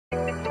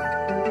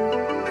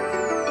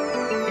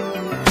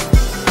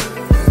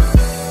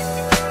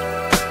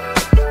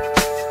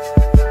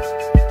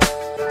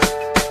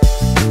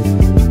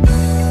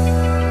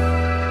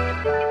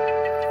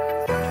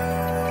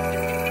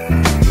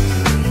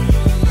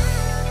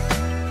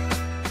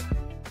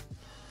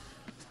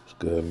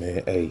good,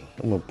 man? Hey,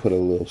 I'm gonna put a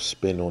little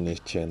spin on this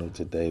channel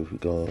today. We're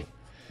gonna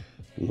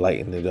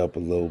lighten it up a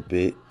little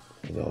bit.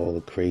 All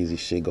the crazy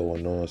shit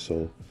going on.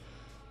 So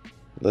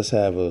let's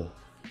have a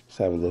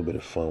little bit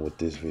of fun with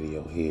this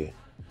video here.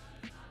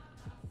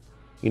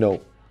 You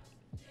know,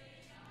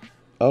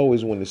 I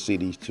always want to see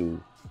these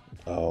two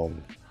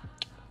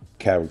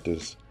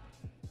characters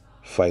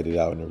fight it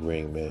out in the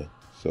ring, man.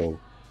 So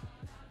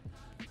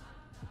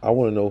I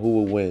want to know who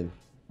will win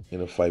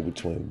in a fight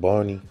between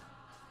Barney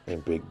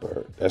and Big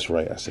Bird. That's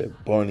right, I said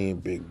Barney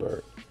and Big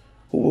Bird.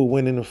 Who will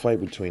win in a fight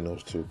between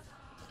those two?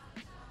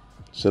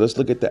 So let's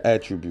look at the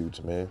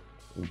attributes, man.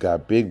 We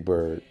got Big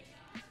Bird,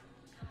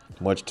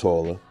 much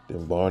taller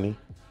than Barney.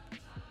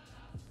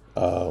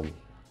 His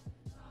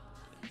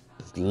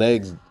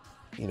legs,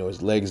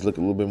 his legs look a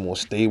little bit more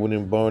stable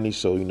than Barney.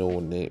 So,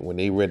 when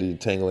they ready to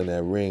tangle in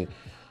that ring,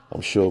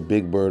 I'm sure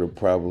Big Bird will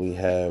probably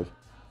have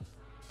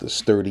the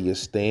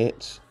sturdiest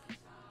stance.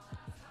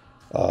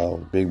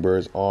 Big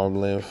Bird's arm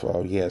length,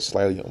 he has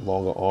slightly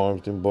longer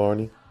arms than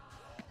Barney.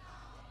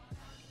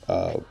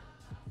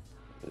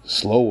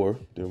 Slower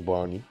than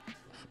Barney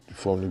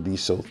for him to be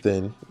so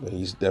thin, but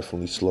he's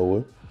definitely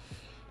slower.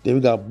 Then we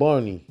got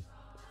Barney,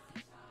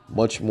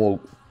 much more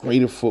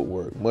greater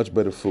footwork, much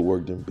better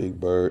footwork than Big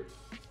Bird.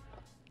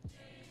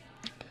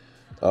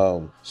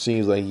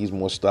 Seems like he's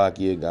more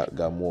stockier,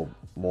 got more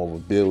of a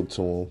build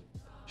to him,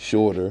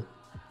 shorter.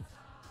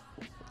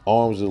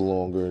 Arms are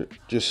longer,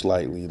 just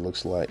slightly. It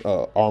looks like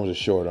arms are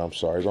shorter. I'm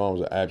sorry, his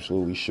arms are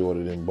absolutely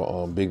shorter than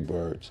Big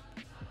Bird's.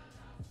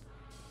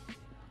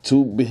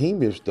 Two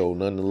behemoths though,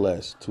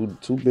 nonetheless. Two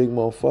big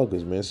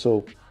motherfuckers, man.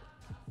 So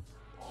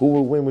who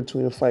will win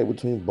between a fight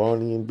between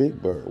Barney and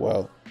Big Bird?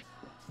 Well,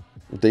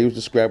 if they was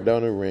to scrap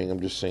down the ring, I'm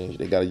just saying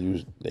they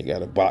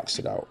gotta box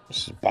it out.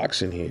 This is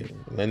boxing here.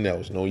 Nothing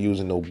else. No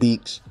using no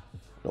beaks,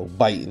 no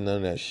biting, none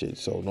of that shit.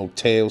 So no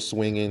tail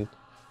swinging.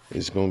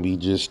 It's gonna be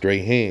just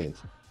straight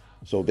hands.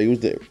 So if they was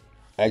to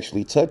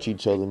actually touch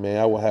each other, man,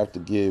 I would have to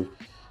give,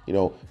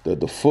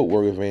 the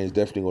footwork advantage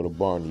definitely go to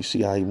Barney. You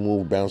see how he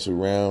moved, bounce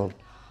around,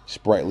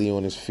 sprightly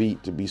on his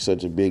feet to be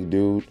such a big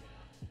dude.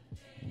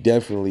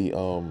 Definitely,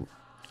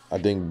 I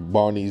think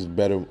Barney's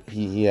better.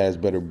 He has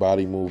better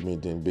body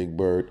movement than Big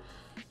Bird.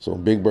 So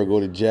when Big Bird go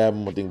to jab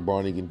him, I think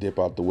Barney can dip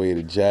out the way of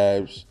the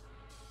jabs.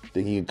 I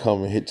think he can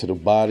come and hit to the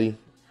body,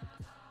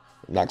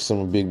 knock some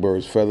of Big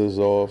Bird's feathers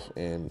off,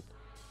 and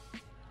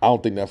I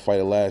don't think that fight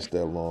will last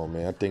that long,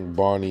 man. I think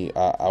Barney,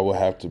 I would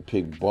have to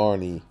pick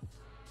Barney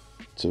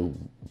to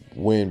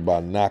win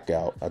by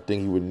knockout. I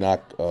think he would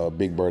knock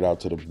Big Bird out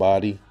to the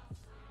body,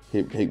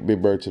 hit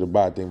Big Bird to the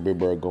body. I think Big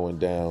Bird going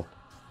down.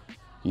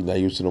 He's not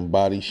used to them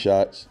body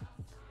shots.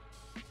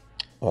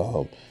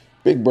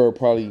 Big Bird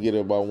probably get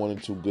about 1 or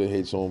 2 good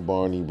hits on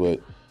Barney,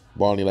 but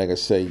Barney, like I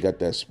said, he got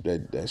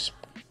that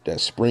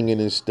spring in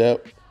his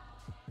step.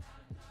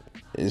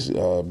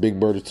 Big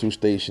Bird is too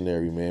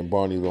stationary, man.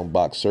 Barney's gonna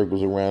box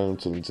circles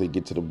around him until he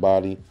get to the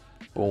body.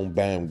 Boom,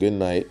 bam, good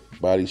night.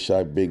 Body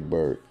shot Big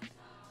Bird.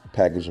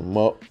 Package him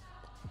up,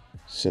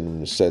 send him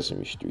to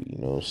Sesame Street, you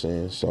know what I'm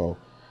saying? So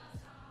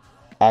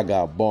I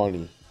got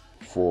Barney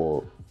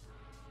for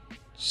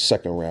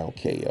second round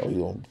KO. He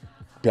gonna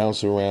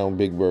bounce around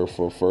Big Bird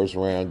for first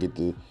round, get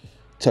to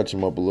touch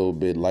him up a little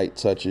bit, light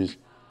touches.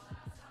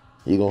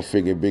 He gonna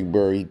figure Big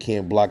Bird, he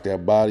can't block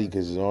that body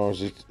because his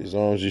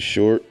arms is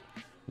short.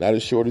 Not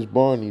as short as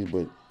Barney's,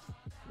 but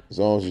his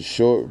arms are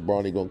short.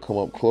 Barney gonna come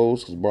up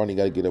close because Barney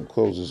gotta get up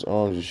close. His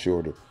arms are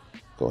shorter.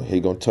 He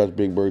gonna touch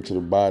Big Bird to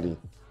the body.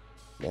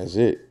 That's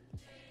it.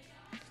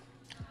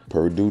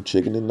 Purdue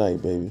chicken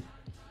tonight, baby.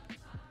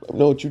 Let me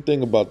know what you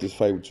think about this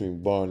fight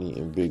between Barney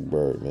and Big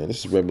Bird, man.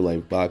 This is Rebel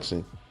Life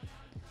Boxing.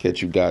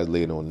 Catch you guys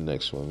later on the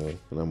next one, man.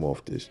 And I'm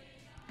off this.